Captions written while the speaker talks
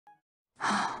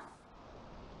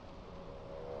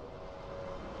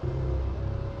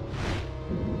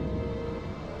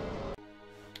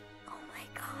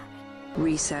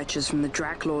Researchers from the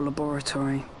Draclaw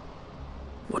laboratory.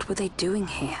 What were they doing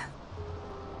here?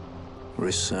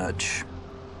 Research.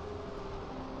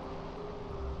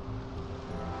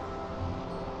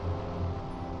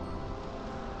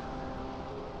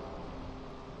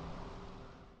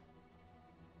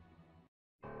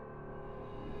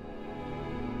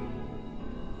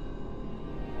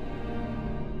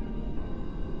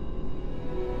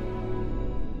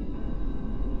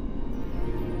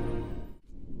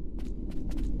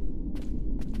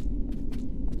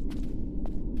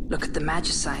 Look at the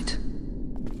magicite.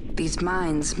 These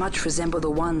mines much resemble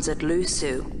the ones at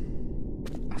Lusu.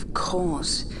 Of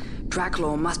course,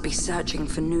 Draclaw must be searching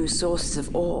for new sources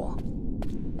of ore.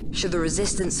 Should the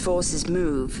resistance forces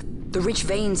move, the rich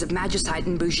veins of magicite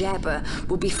in Bujeba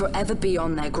will be forever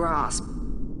beyond their grasp.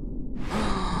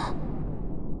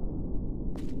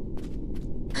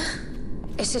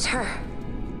 Is it her?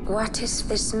 What is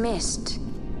this mist?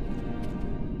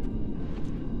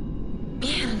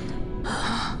 Man.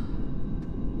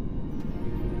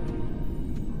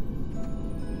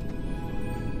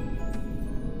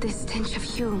 The stench of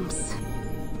fumes.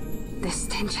 The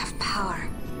stench of power.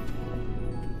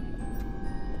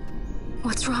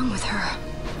 What's wrong with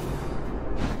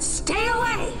her? Stay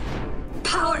away!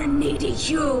 Power-needy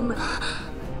Hume!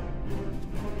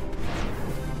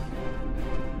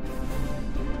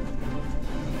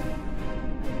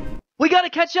 We gotta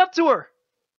catch up to her!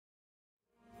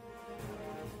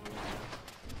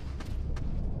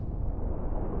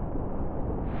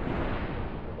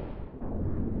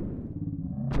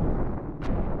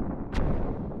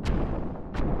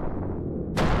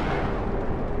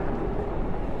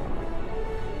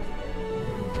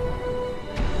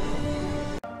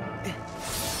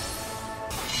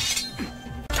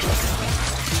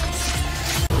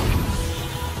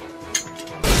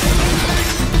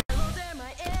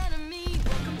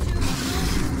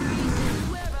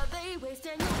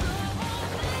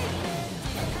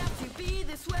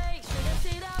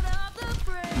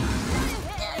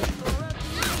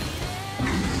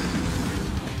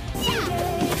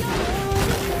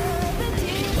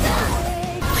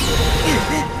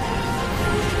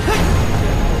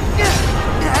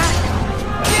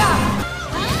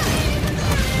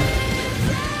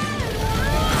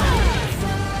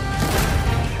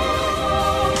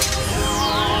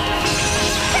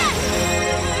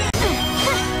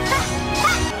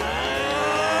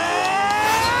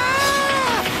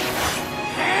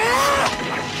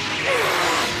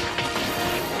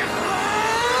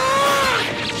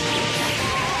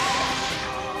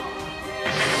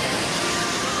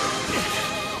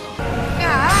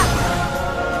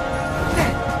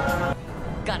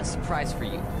 Got a surprise for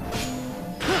you.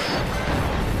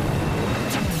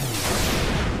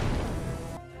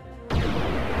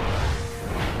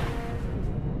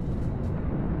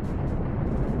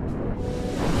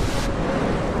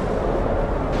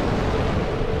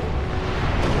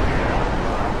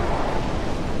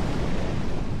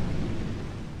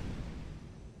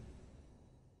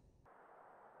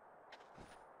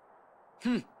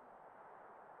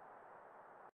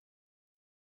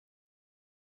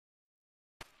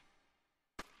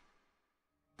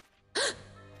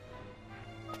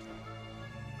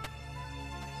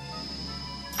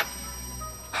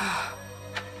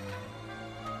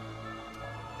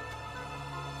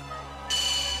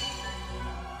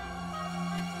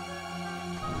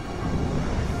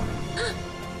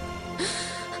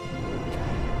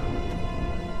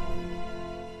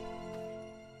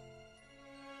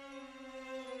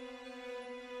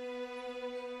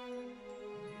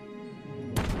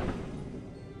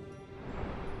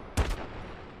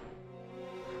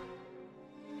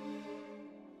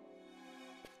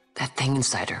 That thing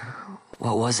inside her,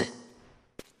 what was it?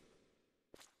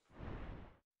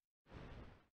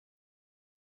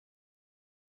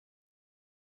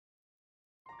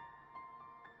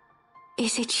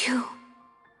 Is it you?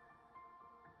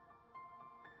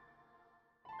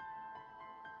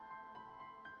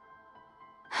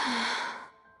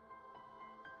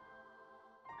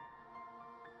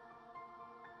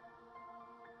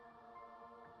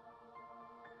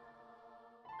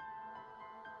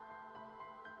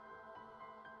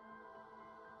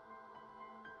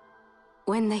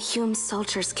 When the Hume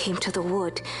soldiers came to the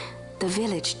wood, the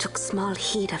village took small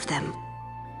heed of them.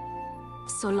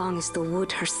 So long as the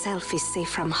wood herself is safe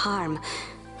from harm,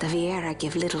 the Viera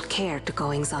give little care to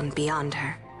goings-on beyond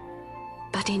her.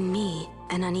 But in me,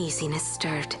 an uneasiness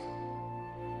stirred.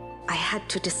 I had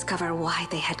to discover why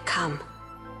they had come.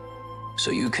 So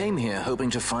you came here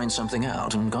hoping to find something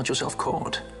out and got yourself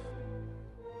caught.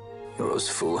 You're as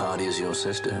foolhardy as your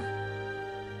sister.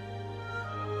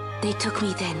 They took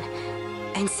me then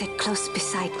and set close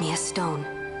beside me a stone.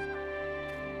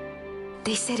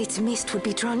 They said its mist would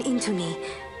be drawn into me,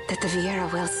 that the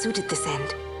Viera well suited this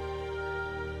end.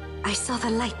 I saw the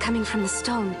light coming from the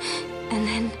stone, and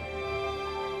then...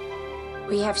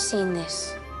 We have seen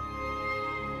this.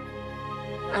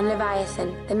 On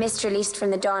Leviathan, the mist released from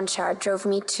the Dawn Shard drove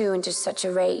me too into such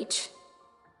a rage.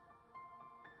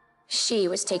 She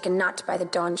was taken not by the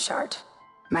Dawn Shard.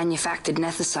 Manufactured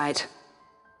nethicite.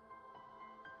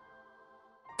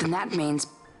 Then that means...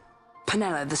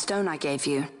 Penella, the stone I gave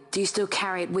you, do you still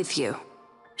carry it with you?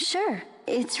 Sure,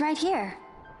 it's right here.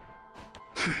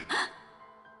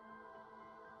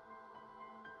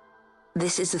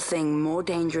 This is a thing more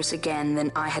dangerous again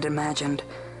than I had imagined.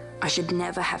 I should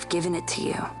never have given it to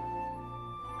you.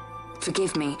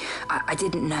 Forgive me, I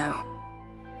didn't know.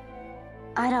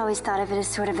 I'd always thought of it as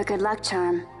sort of a good luck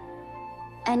charm.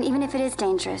 And even if it is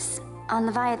dangerous, on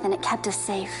Leviathan it kept us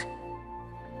safe.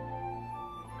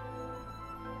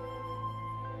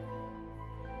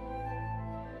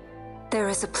 There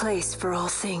is a place for all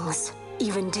things,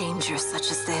 even danger such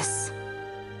as this.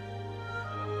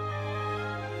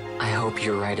 I hope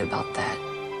you're right about that.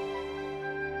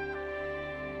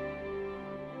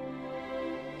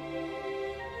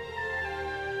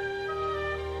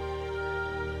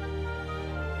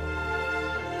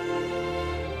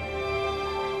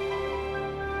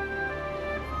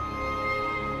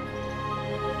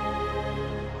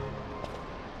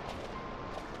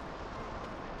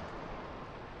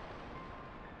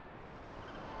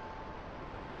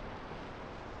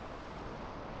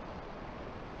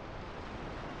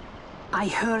 I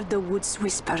heard the wood's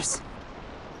whispers.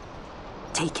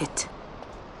 Take it.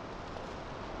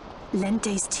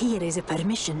 Lente's tear is a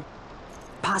permission.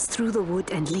 Pass through the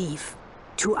wood and leave.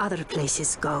 To other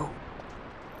places go.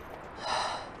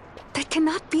 That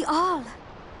cannot be all.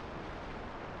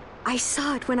 I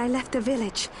saw it when I left the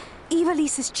village.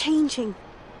 Ivalice is changing.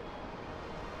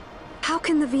 How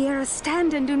can the Viera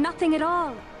stand and do nothing at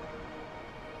all?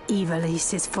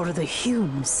 Ivalice is for the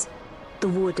Humes. The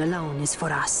wood alone is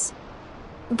for us.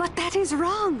 But that is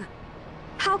wrong.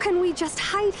 How can we just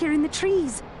hide here in the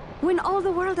trees when all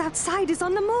the world outside is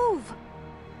on the move?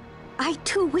 I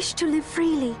too wish to live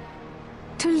freely,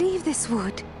 to leave this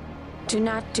wood. Do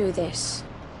not do this.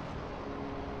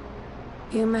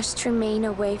 You must remain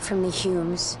away from the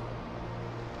Humes.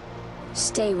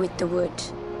 Stay with the wood.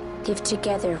 Live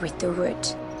together with the wood.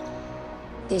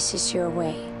 This is your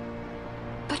way.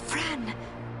 But Fran,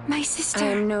 my sister... I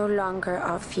am no longer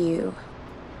of you.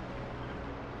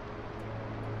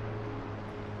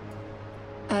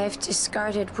 I have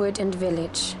discarded wood and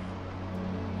village.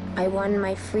 I won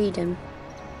my freedom,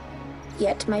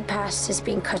 yet my past has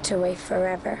been cut away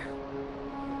forever.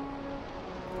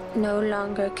 No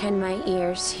longer can my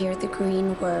ears hear the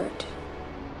green word.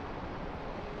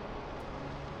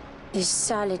 Is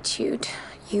solitude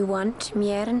you want,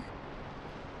 Miern?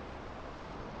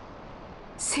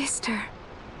 Sister.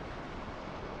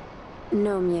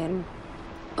 No, Miern.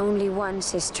 Only one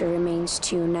sister remains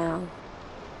to you now.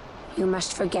 You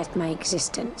must forget my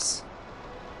existence.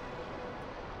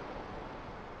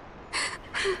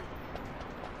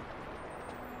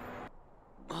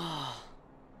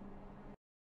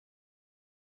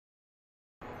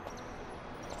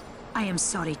 I am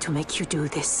sorry to make you do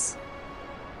this.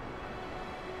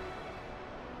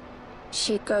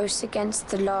 She goes against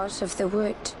the laws of the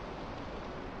wood.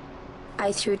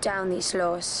 I threw down these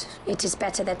laws. It is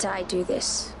better that I do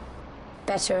this.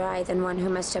 Better I than one who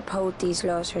must uphold these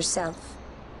laws herself.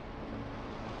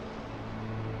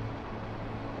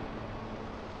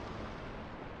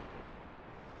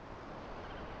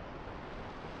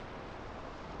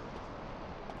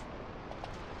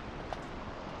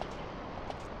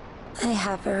 I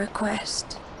have a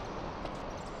request.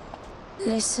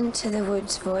 Listen to the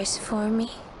wood's voice for me.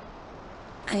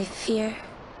 I fear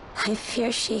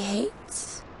she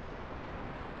hates.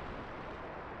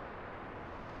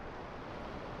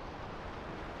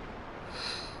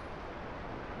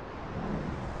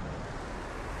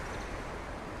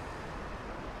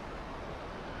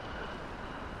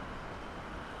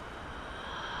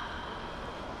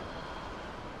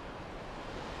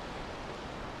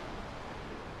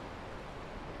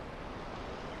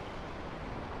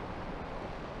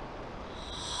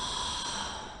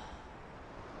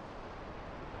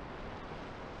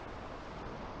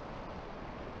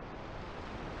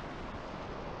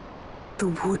 The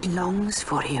wood longs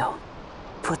for you,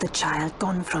 for the child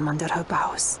gone from under her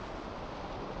boughs.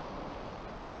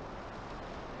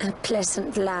 A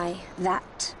pleasant lie,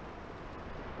 that.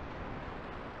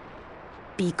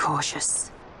 Be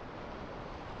cautious.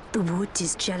 The wood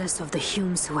is jealous of the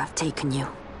Humes who have taken you.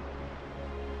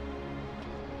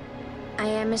 I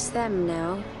am as them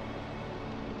now.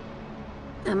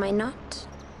 Am I not?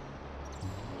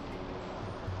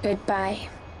 Goodbye,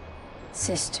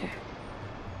 sister.